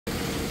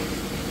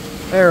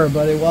Hey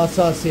everybody, what's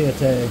up,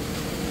 Siete?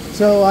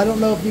 So I don't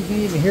know if you can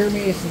even hear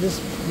me, so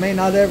this may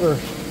not ever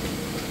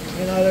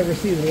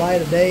see the light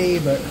of day,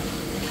 but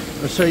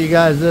I'll show you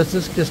guys this.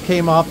 This just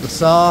came off the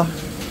saw.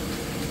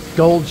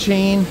 Gold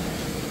Shean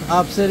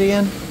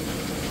Obsidian.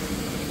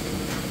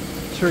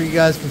 Sure you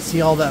guys can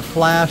see all that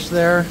flash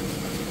there.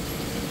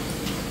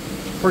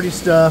 Pretty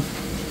stuff.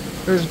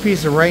 There's a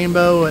piece of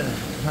rainbow. I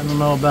don't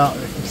know about,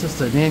 it's just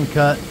an end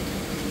cut.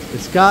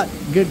 It's got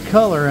good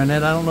color in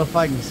it. I don't know if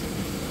I can,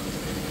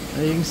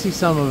 you can see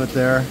some of it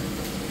there.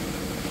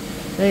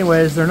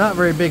 Anyways, they're not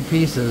very big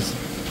pieces,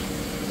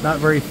 not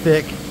very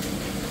thick,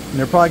 and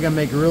they're probably gonna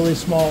make really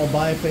small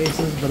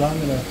bifaces, but I'm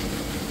gonna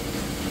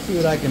see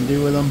what I can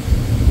do with them.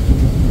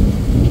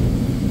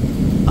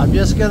 I'm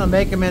just gonna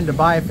make them into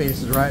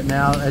bifaces right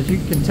now. As you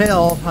can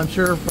tell, I'm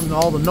sure from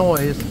all the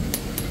noise,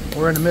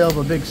 we're in the middle of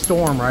a big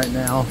storm right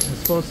now. It's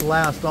supposed to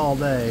last all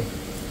day.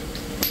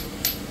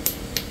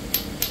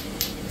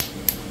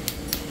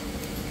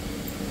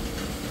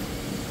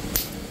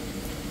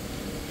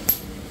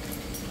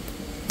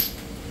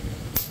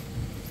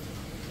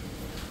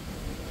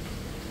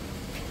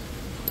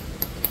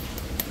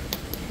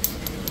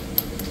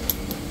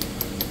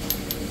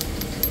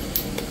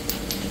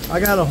 I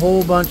got a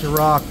whole bunch of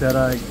rock that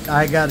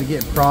I got to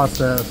get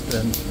processed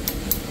and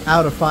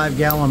out of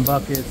 5-gallon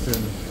buckets and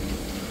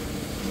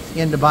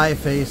into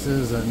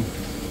bifaces, and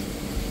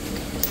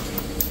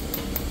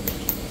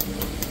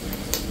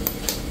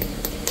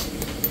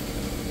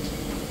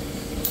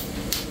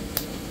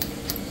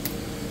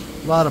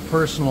a lot of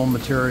personal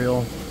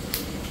material.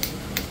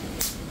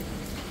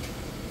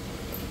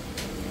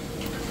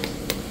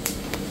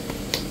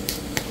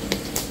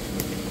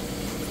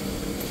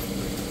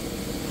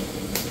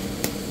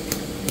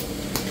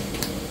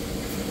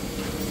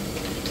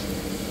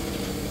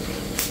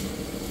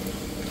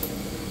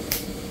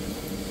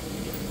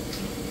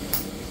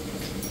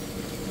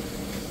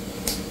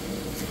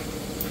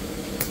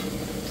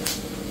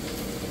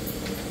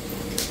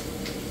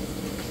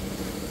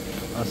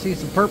 I see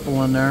some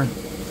purple in there.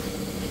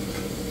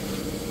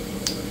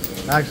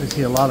 I actually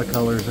see a lot of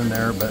colors in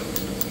there, but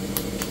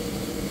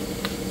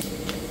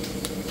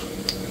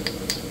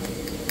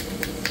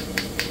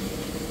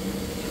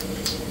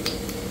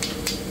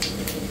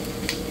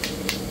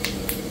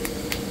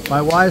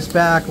my wife's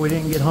back. We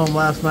didn't get home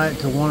last night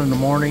till 1 in the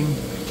morning.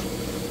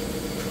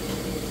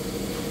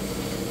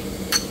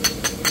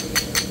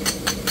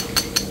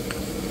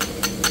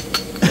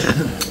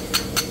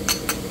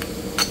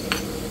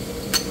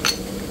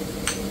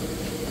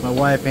 My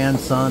wife and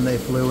son, they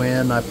flew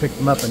in. I picked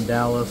them up in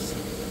Dallas.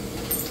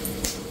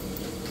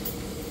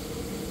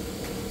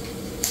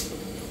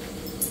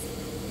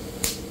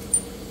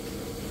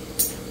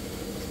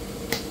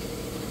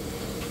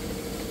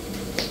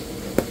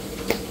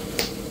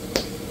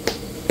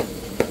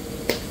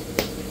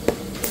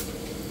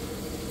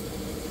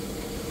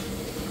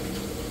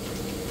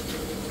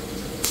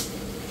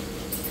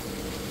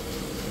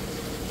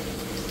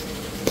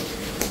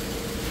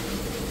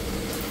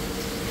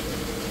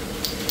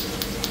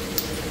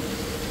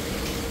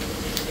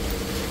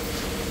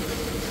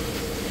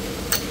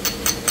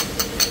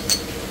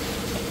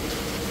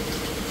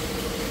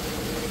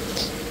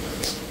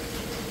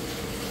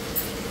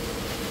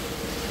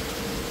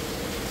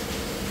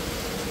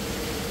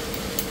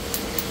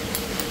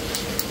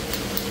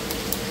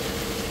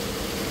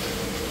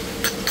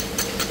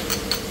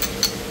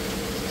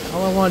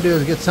 All I want to do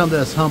is get some of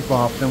this hump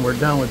off, then we're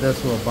done with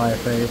this little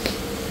biface.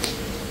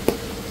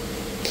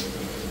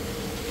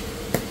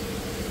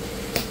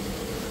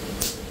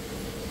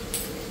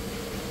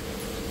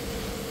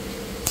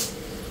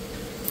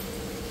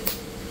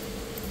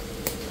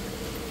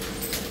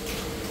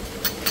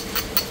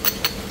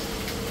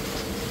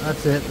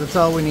 That's it. That's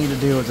all we need to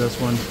do with this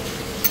one.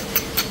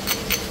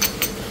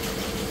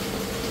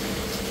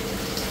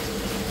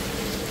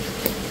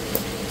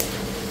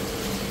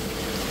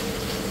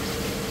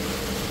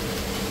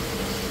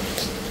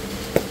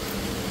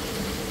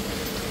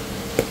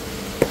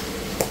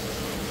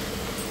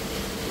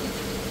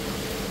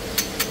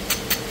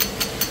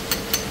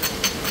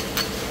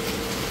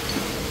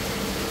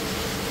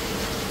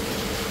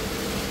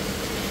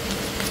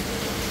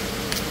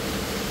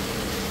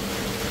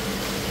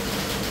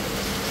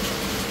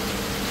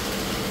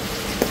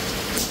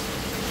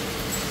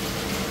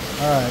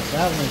 Alright,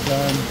 that one's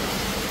done.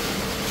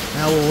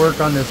 Now we'll work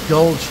on this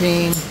gold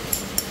sheen.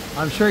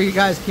 I'm sure you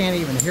guys can't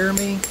even hear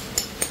me.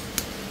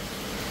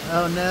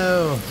 Oh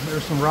no,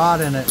 there's some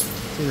rot in it.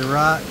 See the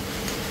rot?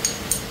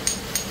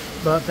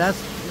 But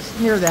it's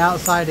near the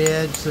outside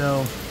edge,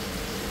 so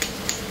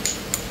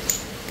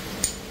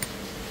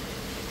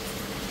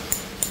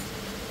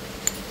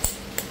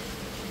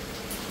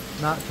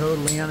not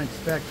totally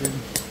unexpected.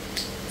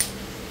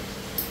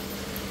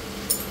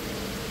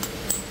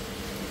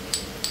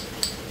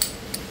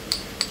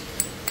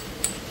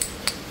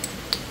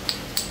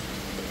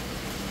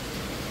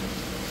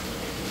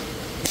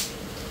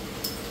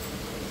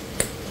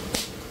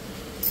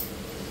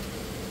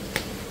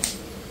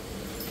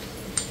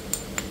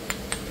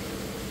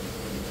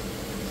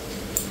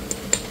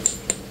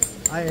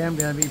 I am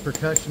going to be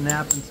percussion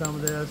napping some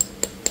of this.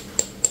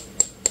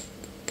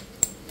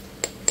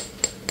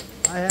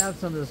 I have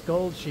some of this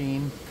gold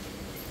sheen,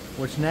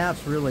 which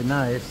naps really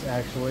nice,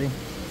 actually.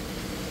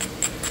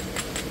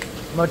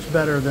 Much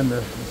better than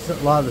a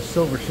lot of the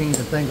silver sheens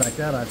and things like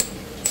that I've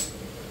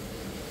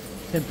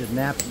attempted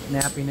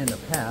napping in the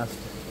past.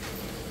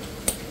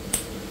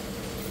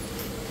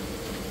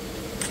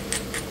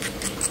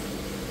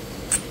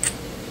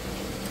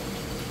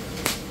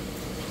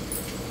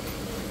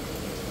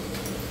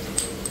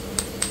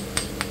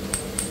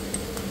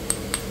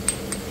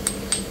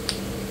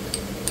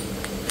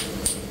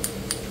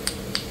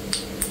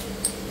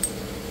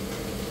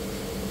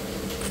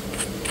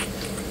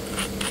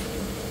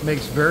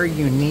 Makes very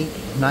unique,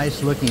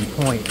 nice looking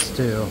points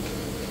too.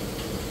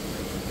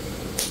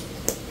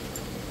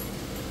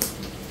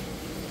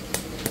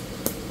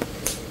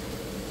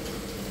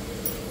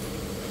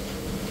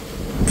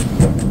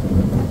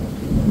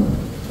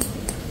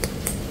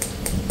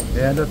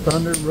 And the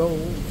thunder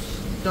rolls.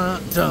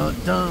 Dun dun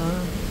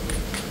dun.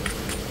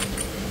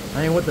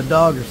 I ain't what the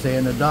dogs are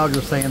saying. The dogs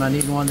are saying I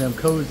need one of them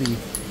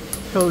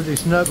cozy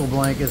snuggle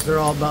blankets. They're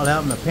all about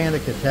having a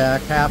panic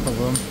attack, half of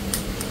them.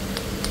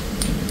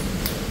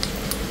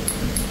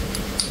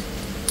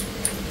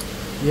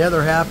 The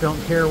other half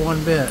don't care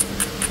one bit.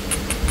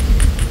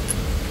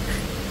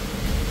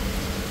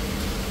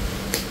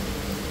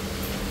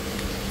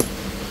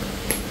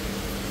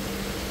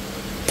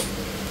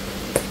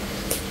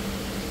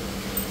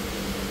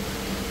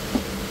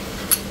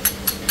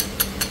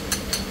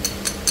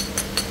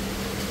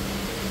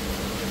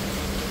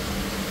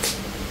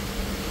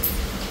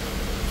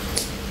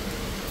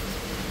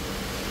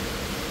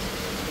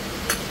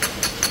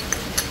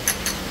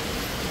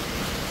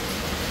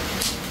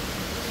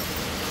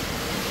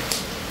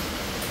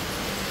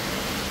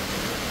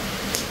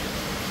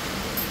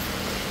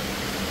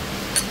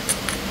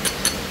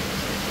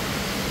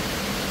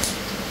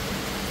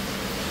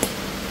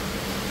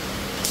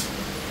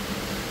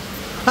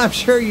 I'm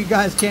sure you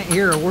guys can't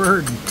hear a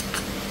word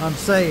I'm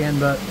saying,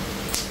 but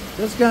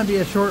this is going to be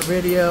a short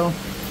video.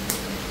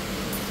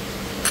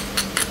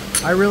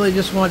 I really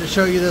just wanted to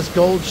show you this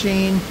gold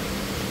sheen,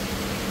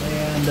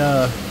 and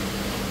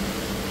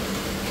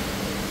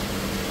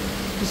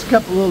just a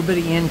couple little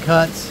bitty end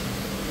cuts.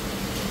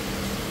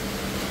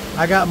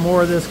 I got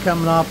more of this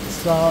coming off the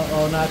saw.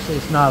 Oh, no, actually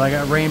it's not. I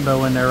got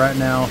rainbow in there right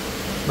now,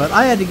 but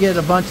I had to get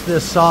a bunch of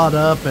this sawed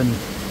up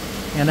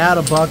and out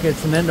of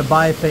buckets and into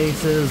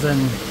bifaces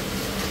and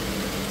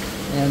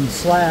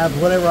slabs,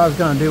 whatever I was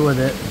going to do with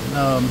it.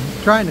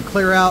 Trying to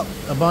clear out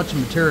a bunch of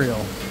material.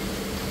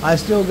 I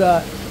still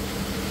got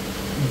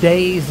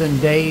days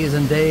and days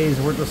and days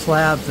worth of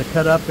slabs to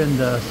cut up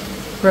into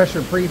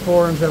pressure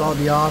preforms that I'll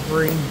be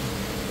offering.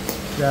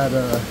 That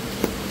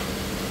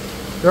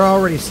they're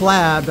already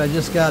slabbed. I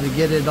just got to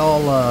get it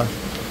all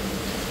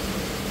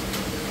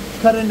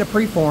cut into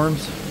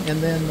preforms, and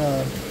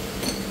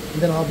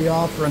then I'll be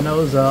offering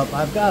those up.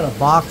 I've got a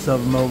box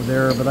of them over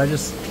there, but I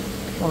just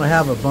want to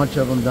have a bunch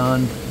of them done,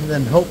 and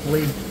then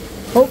hopefully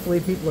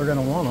people are going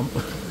to want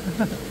them.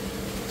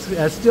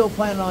 I'm still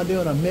planning on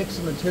doing a mix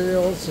of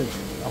materials. It's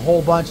a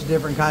whole bunch of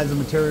different kinds of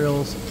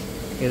materials.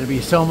 It'll be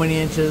so many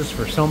inches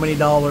for so many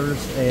dollars,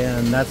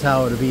 and that's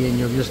how it'll be, and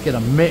you'll just get a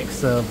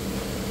mix of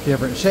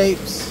different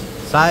shapes,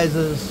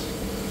 sizes,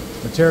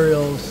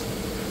 materials.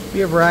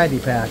 Be a variety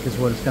pack is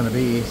what it's going to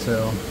be.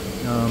 So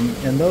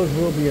and those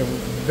will be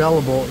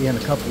available in a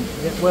couple,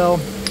 well,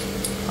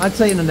 I'd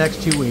say in the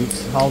next 2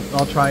 weeks.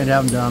 I'll try and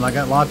have them done. I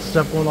got lots of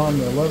stuff going on in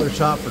the leather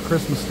shop for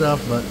Christmas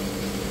stuff, but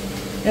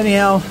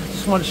anyhow,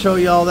 just want to show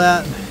you all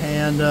that,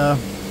 and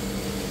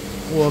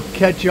we'll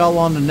catch y'all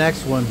on the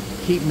next one.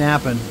 Keep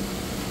napping.